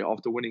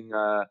 after winning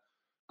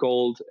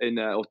gold in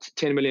or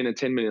 10 million and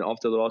 10 million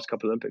after the last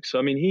couple of Olympics.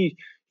 So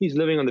he's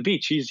living on the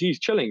beach. He's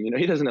chilling.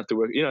 He doesn't have to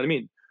work. You know what I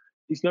mean?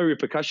 There's no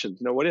repercussions.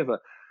 Whatever.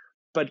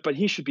 But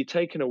he should be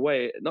taken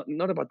away.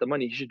 Not about the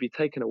money. He should be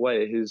taken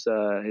away. His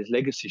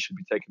legacy should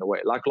be taken away,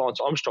 like Lance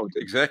Armstrong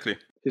did. Exactly.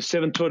 His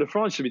 7th Tour de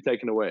France should be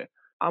taken away.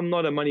 I'm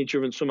not a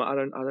money-driven swimmer. I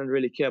don't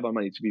really care about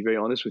money, to be very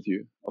honest with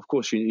you. Of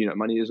course,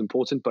 money is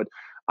important, but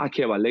I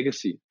care about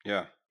legacy.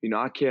 Yeah.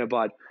 I care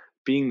about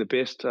being the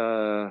best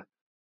that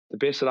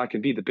I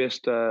can be, the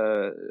best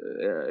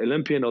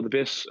Olympian or the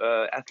best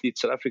athlete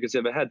South Africa's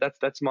ever had.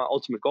 That's my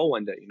ultimate goal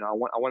one day. I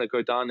want to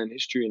go down in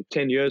history in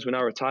 10 years when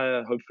I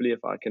retire. Hopefully,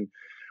 if I can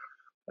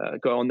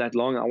go on that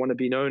long, I want to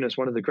be known as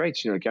one of the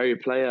greats. Gary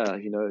Player,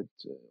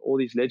 all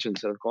these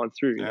legends that have gone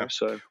through.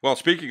 So well,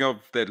 speaking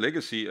of that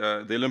legacy,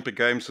 the Olympic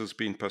Games has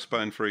been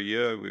postponed for a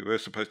year. We were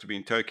supposed to be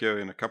in Tokyo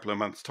in a couple of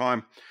months'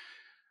 time.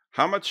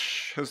 How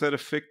much has that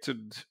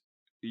affected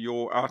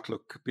your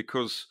outlook?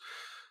 Because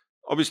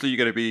obviously you're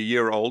going to be a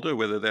year older.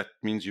 Whether that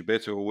means you're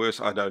better or worse,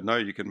 I don't know.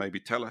 You can maybe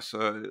tell us.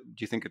 Do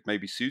you think it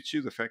maybe suits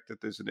you, the fact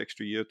that there's an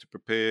extra year to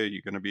prepare?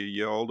 You're going to be a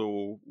year older,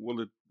 or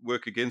will it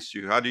work against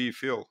you? How do you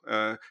feel?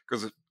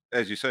 Because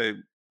as you say,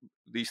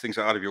 these things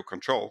are out of your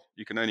control.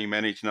 You can only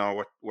manage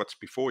now what's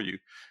before you,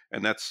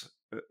 and that's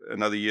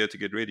another year to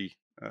get ready.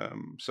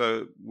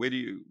 So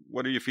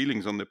what are your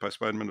feelings on the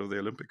postponement of the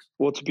Olympics?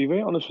 Well, to be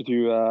very honest with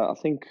you, I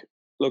think,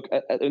 look,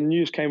 at the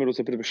news came, it was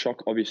a bit of a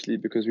shock, obviously,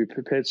 because we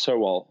prepared so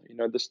well.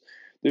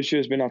 This year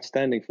has been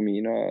outstanding for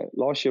me.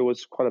 Last year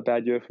was quite a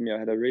bad year for me. I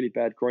had a really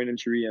bad groin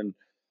injury, and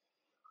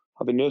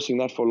I've been nursing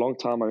that for a long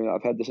time. I mean,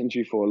 I've had this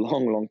injury for a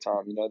long, long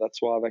time.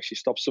 That's why I've actually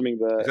stopped swimming.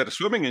 Is that a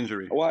swimming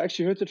injury? Well, I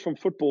actually hurt it from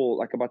football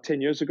like about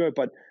 10 years ago,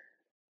 but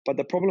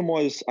the problem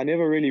was I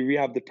never really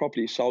rehabbed it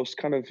properly. So I was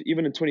kind of,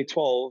 even in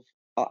 2012,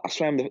 I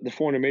swam the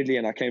 400 medley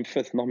and I came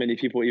fifth. Not many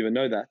people even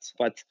know that.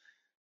 But,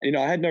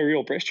 I had no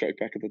real breaststroke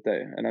back in the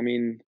day. And I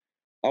mean,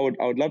 I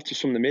would love to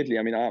swim the medley.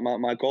 I mean,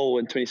 my goal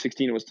in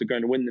 2016 was to go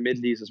and win the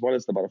medleys as well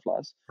as the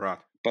butterflies. Right.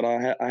 But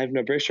I have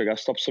no breaststroke. I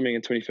stopped swimming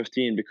in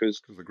 2015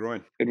 because of the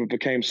groin. It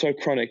became so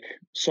chronic,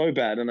 so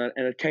bad. And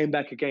it came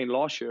back again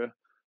last year,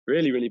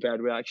 really, really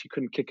bad, where I actually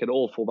couldn't kick at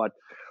all for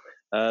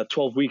about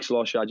 12 weeks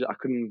last year. I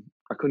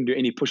couldn't do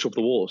any push off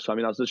the wall. So I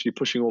mean, I was literally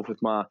pushing off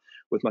with my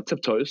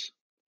tiptoes.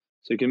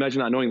 So you can imagine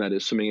how annoying that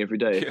is, swimming every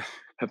day. Yeah.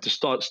 Have to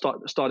start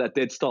at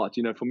dead start.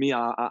 For me,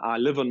 I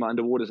live on my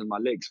underwaters and my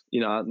legs.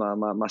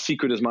 My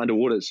secret is my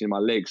underwaters, my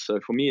legs. So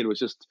for me, it was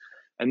just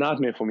a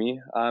nightmare for me.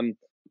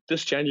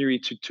 This January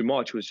to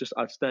March was just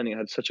outstanding. I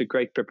had such a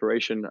great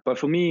preparation. But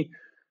for me,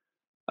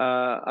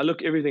 I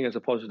look everything as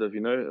a positive.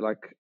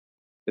 Like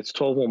it's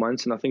 12 more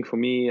months, and I think for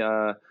me,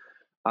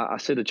 I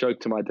said a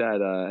joke to my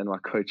dad and my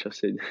coach.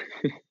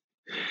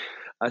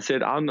 I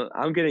said,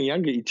 I'm getting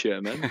younger each year,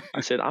 man.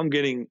 I said,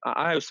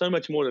 I have so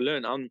much more to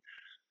learn.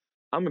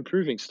 I'm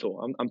improving still.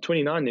 I'm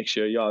 29 next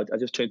year. Yeah, I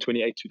just turned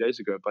 28 2 days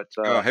ago. But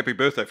happy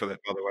birthday for that,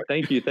 by the way.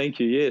 Thank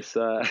you. Yes,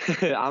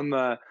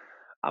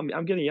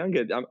 I'm getting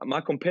younger.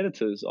 My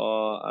competitors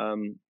are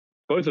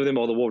both of them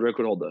are the world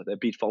record holder. They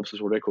beat Phelps'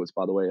 world records,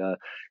 by the way.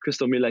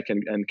 Crystal Milek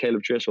and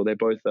Caleb Dressel. They're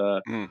both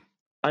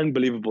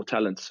unbelievable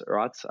talents,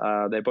 right?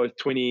 They're both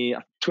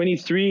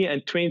 23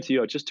 and 20,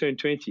 or just turned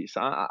 20. So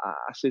I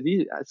said,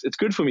 it's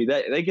good for me.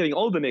 They're getting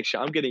older next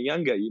year. I'm getting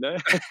younger,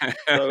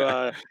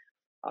 So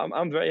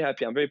I'm very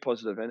happy. I'm very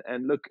positive.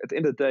 And look, at the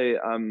end of the day,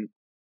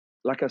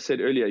 like I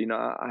said earlier,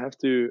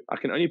 I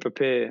can only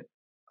prepare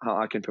how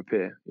I can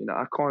prepare.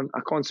 I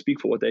can't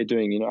speak for what they're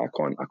doing. I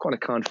can't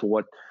account for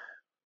what.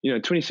 In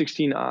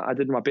 2016, I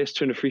did my best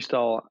turn of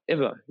freestyle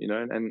ever,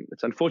 and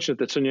it's unfortunate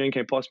that Sun Yung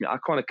came past me. I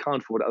can't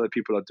account for what other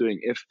people are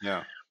doing.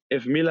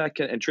 If Milak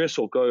and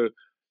Dressel go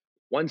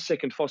 1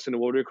 second faster than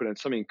the world record and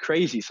some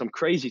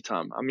crazy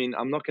time, I mean,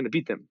 I'm not going to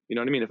beat them. You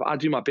know what I mean? If I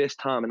do my best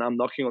time and I'm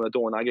knocking on the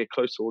door and I get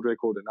close to the world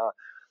record and I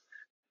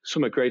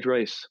swim a great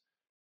race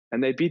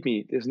and they beat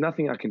me, there's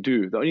nothing I can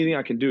do. The only thing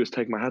I can do is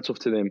take my hats off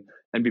to them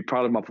and be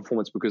proud of my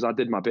performance because I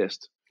did my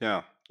best.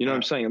 Yeah. You know what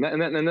I'm saying?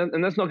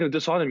 And that's not going to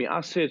dishearten me.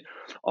 I said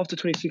after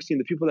 2016,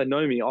 the people that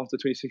know me after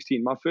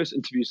 2016, my first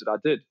interviews that I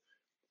did,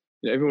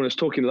 everyone was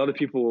talking. A lot of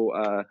people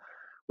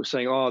were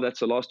saying, "Oh,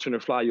 that's the last turn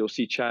of fly you'll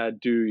see Chad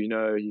do.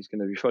 He's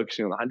going to be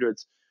focusing on the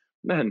hundreds."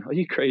 Man, are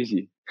you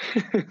crazy?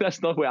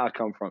 That's not where I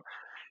come from.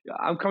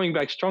 I'm coming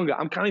back stronger.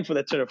 I'm coming for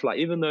that turn of fly,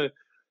 even though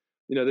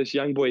this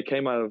young boy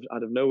came out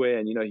of nowhere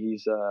and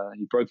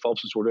he broke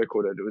Phelps' world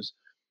record.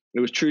 It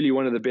was truly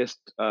one of the best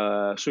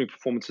swimming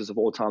performances of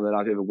all time that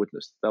I've ever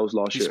witnessed. That was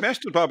last year. He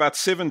smashed it by about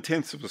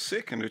 0.7 of a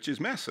second, which is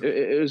massive.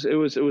 It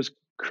was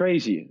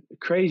crazy.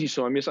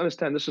 So I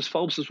misunderstand. This was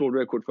Phelps' world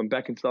record from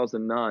back in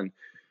 2009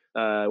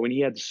 when he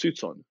had the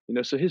suits on.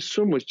 So his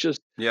swim was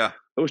just it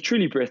was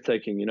truly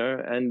breathtaking.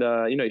 And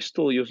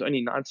he was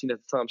only 19 at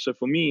the time. So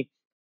for me,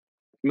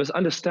 you must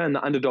understand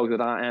the underdog that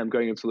I am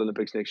going into the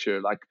Olympics next year.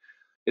 Like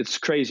it's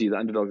crazy the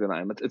underdog that I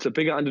am. It's a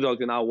bigger underdog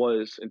than I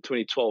was in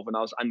 2012 when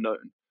I was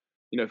unknown.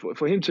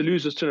 For him to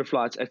lose this turn of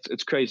flights,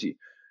 it's crazy.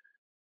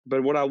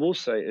 But what I will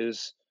say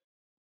is,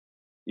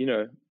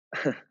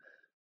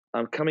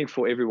 I'm coming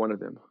for every one of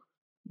them,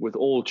 with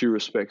all due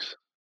respect.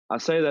 I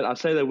say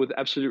that with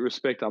absolute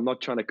respect. I'm not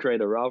trying to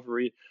create a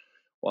rivalry,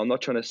 or I'm not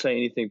trying to say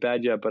anything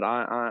bad yet. But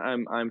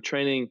I'm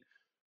training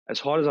as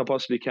hard as I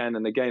possibly can.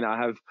 And again,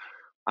 I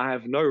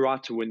have no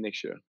right to win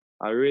next year.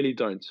 I really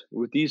don't.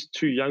 With these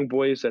two young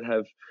boys that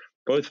have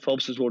both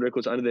Phelps' world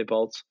records under their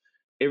belts,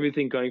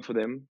 everything going for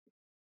them,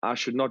 I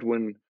should not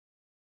win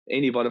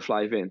any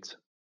butterfly event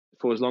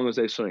for as long as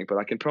they're swimming. But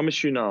I can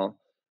promise you now,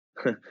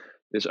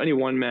 there's only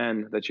one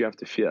man that you have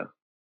to fear,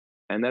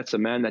 and that's a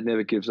man that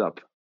never gives up.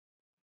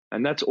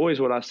 And that's always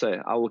what I say.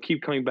 I will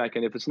keep coming back,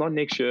 and if it's not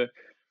next year,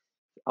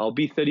 I'll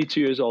be 32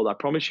 years old. I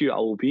promise you, I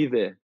will be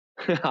there.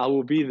 I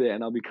will be there,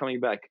 and I'll be coming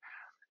back.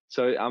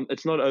 So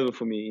it's not over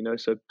for me,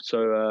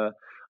 So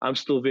I'm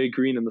still very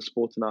green in the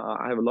sport, and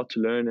I have a lot to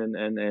learn. And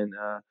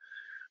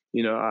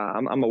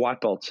I'm a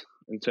white belt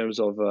in terms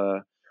of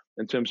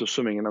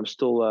swimming, and I'm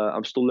still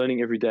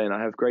learning every day. And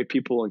I have great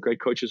people and great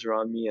coaches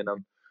around me, and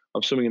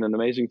of swimming in an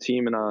amazing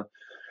team, and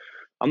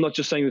I'm not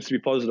just saying this to be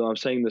positive. I'm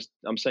saying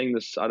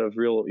this out of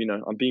real,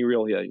 I'm being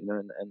real here,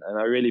 and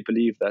I really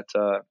believe that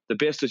the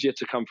best is yet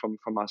to come from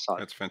my side.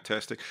 That's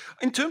fantastic.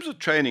 In terms of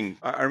training,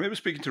 I remember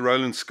speaking to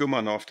Roland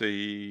Skuman after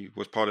he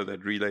was part of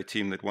that relay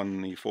team that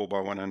won the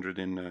 4x100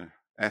 in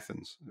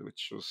Athens,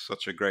 which was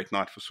such a great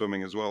night for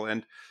swimming as well.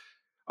 And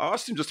I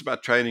asked him just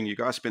about training. You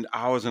guys spend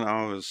hours and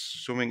hours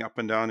swimming up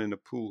and down in a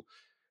pool.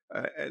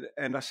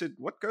 And I said,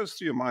 what goes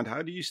through your mind?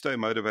 How do you stay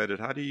motivated?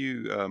 How do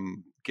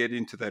you get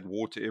into that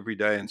water every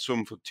day and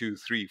swim for 2,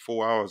 3,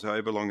 4 hours,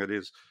 however long it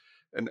is?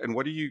 And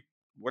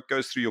what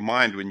goes through your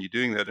mind when you're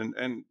doing that?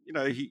 And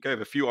he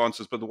gave a few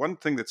answers, but the one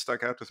thing that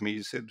stuck out with me,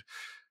 he said,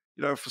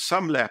 for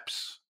some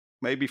laps,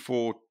 maybe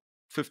for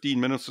 15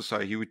 minutes or so,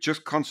 he would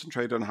just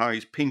concentrate on how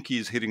his pinky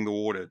is hitting the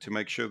water to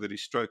make sure that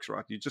his stroke's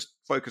right. You just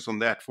focus on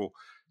that for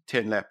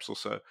 10 laps or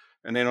so,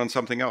 and then on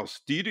something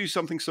else. Do you do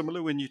something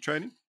similar when you're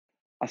training?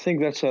 I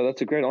think that's a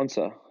great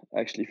answer,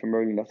 actually, from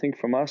Roland. I think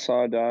from our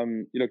side,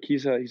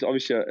 he's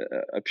obviously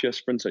a pure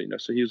sprinter,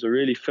 so he was a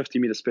really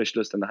 50-meter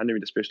specialist and a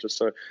 100-meter specialist.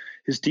 So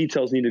his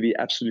details need to be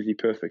absolutely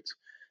perfect.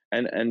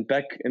 And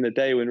back in the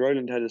day when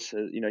Roland had his,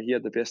 he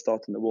had the best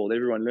start in the world.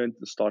 Everyone learned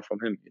the start from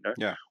him,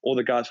 Yeah. All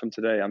the guys from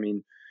today. I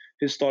mean,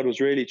 his start was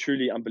really,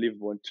 truly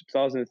unbelievable. In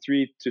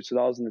 2003 to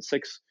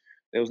 2006,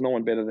 there was no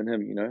one better than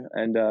him,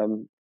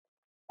 And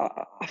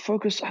I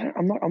focus.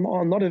 I'm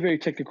not a very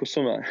technical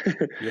swimmer.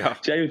 Yeah.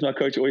 James, my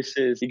coach, always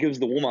says, he gives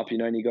the warm up,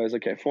 and he goes,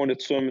 okay,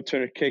 400 swim,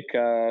 200 kick,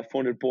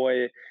 400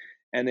 buoy,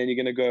 and then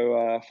you're gonna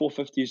go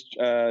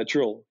 450s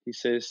drill.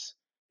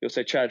 He'll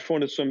say, Chad,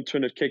 400 swim,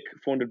 200 kick,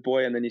 400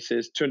 buoy, and then he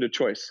says 200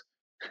 choice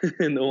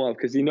in the warm up,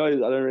 because he knows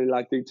I don't really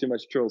like doing too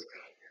much drills.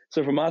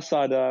 So from my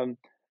side,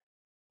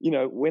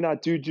 when I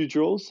do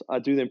drills, I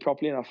do them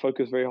properly and I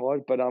focus very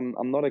hard. But I'm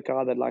not a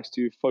guy that likes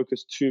to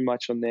focus too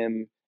much on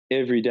them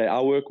every day.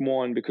 I work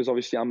more on, because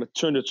obviously I'm a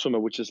 200 swimmer,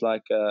 which is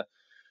like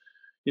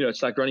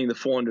it's like running the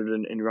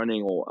 400 and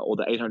running or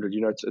the 800.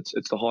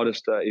 It's the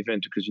hardest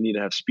event, because you need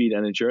to have speed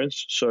and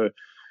endurance. So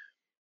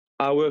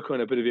I work on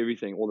a bit of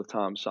everything all the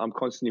time. So I'm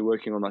constantly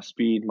working on my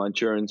speed, my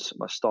endurance,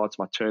 my starts,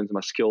 my turns,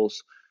 my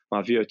skills,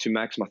 my VO2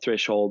 max, my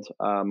threshold,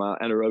 my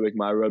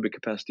aerobic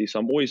capacity. So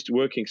I'm always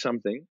working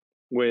something.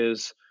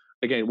 Whereas,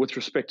 again, with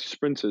respect to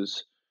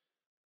sprinters,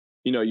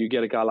 you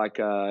get a guy like,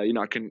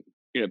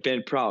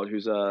 Ben Proud,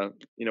 who's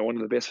one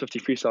of the best 50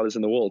 freestylers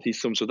in the world. He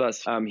swims with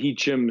us. He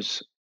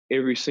gyms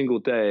every single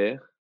day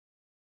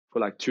for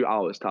like 2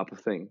 hours type of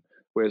thing.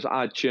 Whereas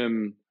I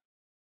gym,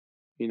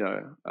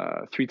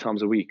 3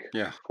 times a week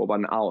for about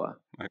an hour,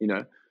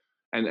 Okay.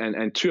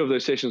 And 2 of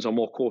those sessions are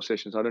more core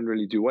sessions. I don't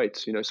really do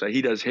weights, so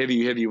he does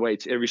heavy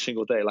weights every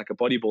single day, like a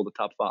bodybuilder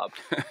type vibe.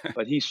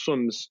 But he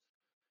swims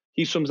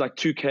like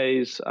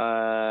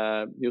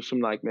 2Ks. He'll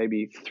swim like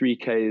maybe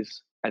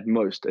 3Ks at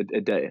most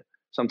a day.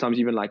 Sometimes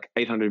even like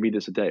 800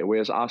 meters a day.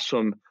 Whereas I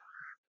swim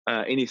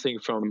anything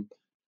from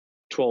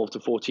 12 to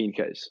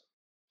 14Ks.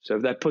 So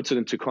if that puts it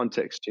into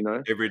context,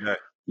 Every day.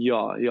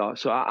 Yeah.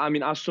 So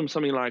I swim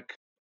something like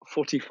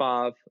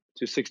 45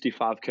 to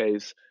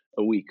 65Ks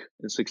a week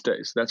in 6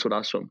 days. That's what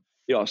I swim.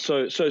 Yeah.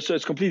 So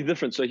it's completely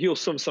different. So he'll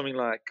swim something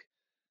like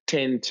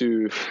 10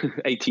 to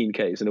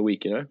 18Ks in a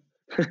week,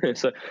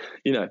 So,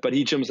 but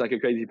he gyms like a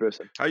crazy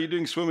person. How are you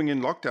doing swimming in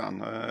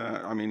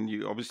lockdown?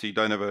 You obviously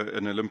don't have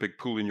an Olympic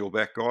pool in your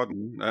back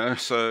garden.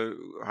 So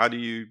how do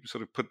you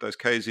sort of put those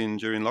Ks in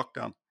during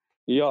lockdown?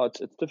 Yeah,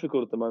 it's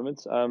difficult at the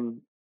moment.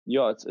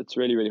 It's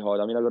really, really hard.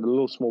 I mean, I've got a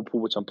little small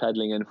pool which I'm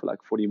paddling in for like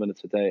 40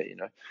 minutes a day,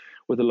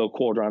 with a little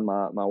cord around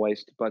my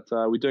waist. But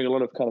we're doing a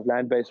lot of kind of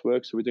land-based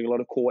work. So we're doing a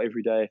lot of core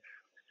every day.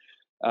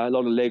 A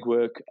lot of leg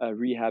work,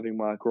 rehabbing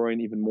my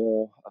groin even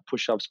more,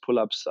 push-ups,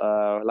 pull-ups.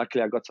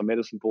 Luckily, I got some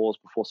medicine balls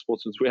before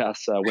Sportsman's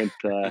Warehouse. Went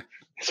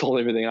sold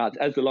everything out.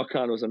 As the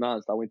lockdown was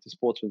announced, I went to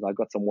Sportsman's. I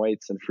got some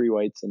weights and free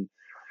weights and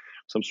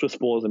some Swiss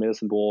balls and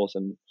medicine balls,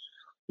 and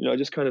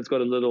just kind of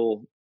got a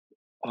little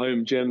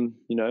home gym.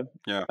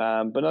 Yeah.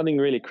 But nothing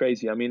really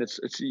crazy. I mean,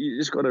 it's you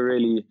just got to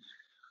really.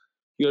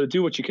 You got to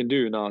do what you can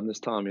do now in this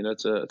time.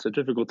 It's a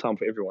difficult time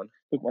for everyone.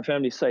 Look, my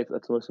family's safe.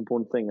 That's the most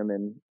important thing. And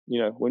then,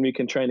 when we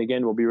can train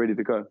again, we'll be ready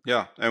to go.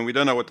 Yeah, and we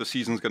don't know what the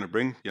season's going to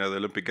bring. The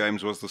Olympic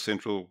Games was the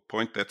central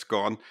point. That's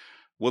gone.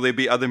 Will there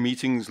be other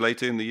meetings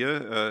later in the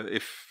year?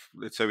 If,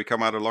 let's say, we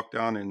come out of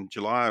lockdown in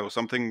July or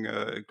something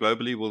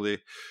globally,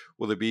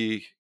 will there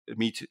be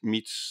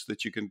meets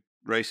that you can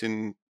race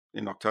in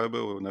October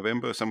or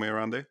November, somewhere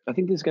around there? I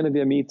think there's going to be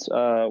a meet,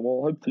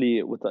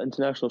 hopefully with the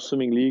International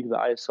Swimming League, the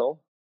ISL.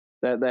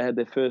 They had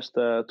their first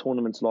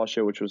tournaments last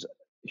year, which was a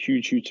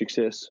huge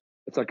success.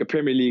 It's like a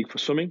Premier League for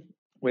swimming,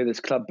 where there's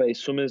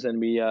club-based swimmers,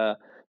 and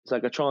it's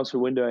like a transfer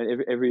window,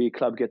 and every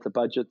club gets a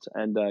budget,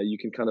 and you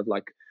can kind of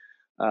like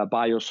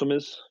buy your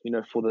swimmers,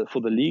 for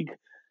the league.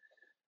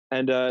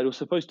 And it was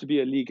supposed to be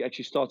a league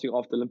actually starting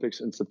after the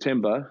Olympics in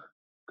September,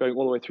 going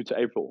all the way through to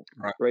April,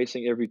 right.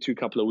 Racing every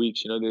couple of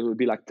weeks. There would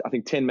be like, I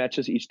think, 10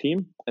 matches each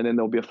team, and then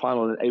there'll be a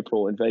final in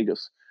April in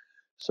Vegas.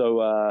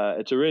 So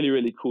it's a really,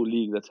 really cool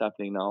league that's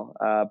happening now.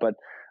 But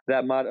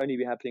that might only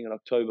be happening in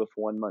October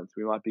for 1 month.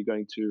 We might be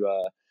going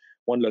to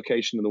one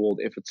location in the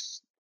world if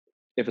it's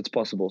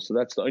possible. So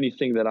that's the only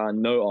thing that I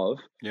know of.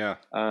 Yeah.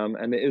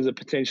 And there is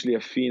potentially a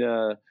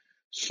FINA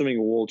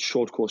Swimming World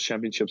Short Course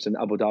Championships in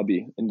Abu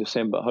Dhabi in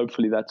December.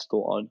 Hopefully that's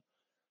still on.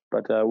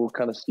 But we'll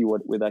kind of see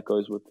where that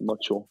goes with. I'm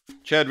not sure.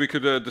 Chad, we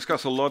could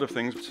discuss a lot of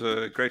things. It's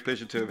a great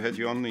pleasure to have had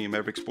you on the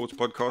Maverick Sports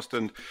Podcast.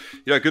 And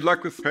good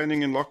luck with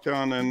training in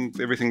lockdown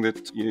and everything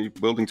that you're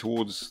building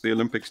towards the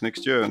Olympics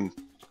next year. And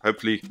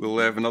hopefully we'll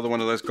have another one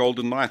of those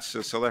golden nights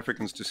as South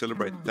Africans to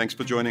celebrate. Thanks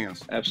for joining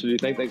us.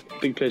 Absolutely.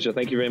 Big pleasure.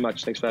 Thank you very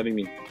much. Thanks for having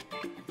me.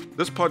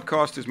 This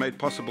podcast is made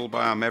possible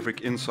by our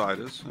Maverick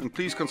Insiders, and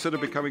please consider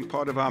becoming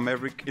part of our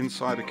Maverick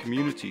Insider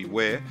community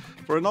where,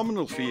 for a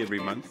nominal fee every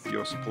month,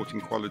 you're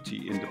supporting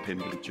quality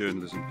independent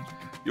journalism.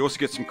 You also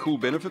get some cool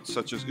benefits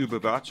such as Uber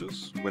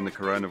vouchers when the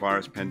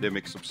coronavirus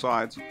pandemic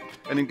subsides,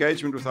 and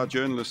engagement with our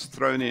journalists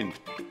thrown in.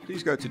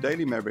 Please go to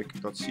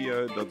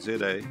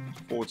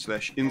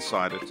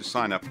dailymaverick.co.za/insider to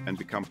sign up and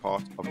become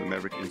part of the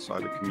Maverick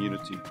Insider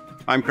community.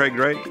 I'm Craig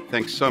Ray.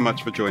 Thanks so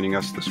much for joining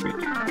us this week.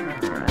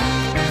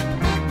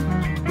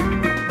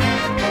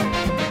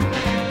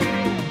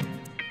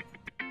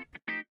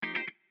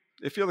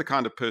 If you're the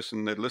kind of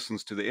person that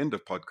listens to the end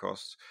of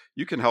podcasts,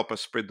 you can help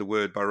us spread the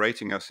word by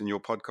rating us in your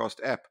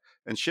podcast app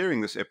and sharing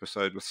this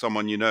episode with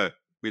someone you know.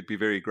 We'd be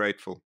very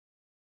grateful.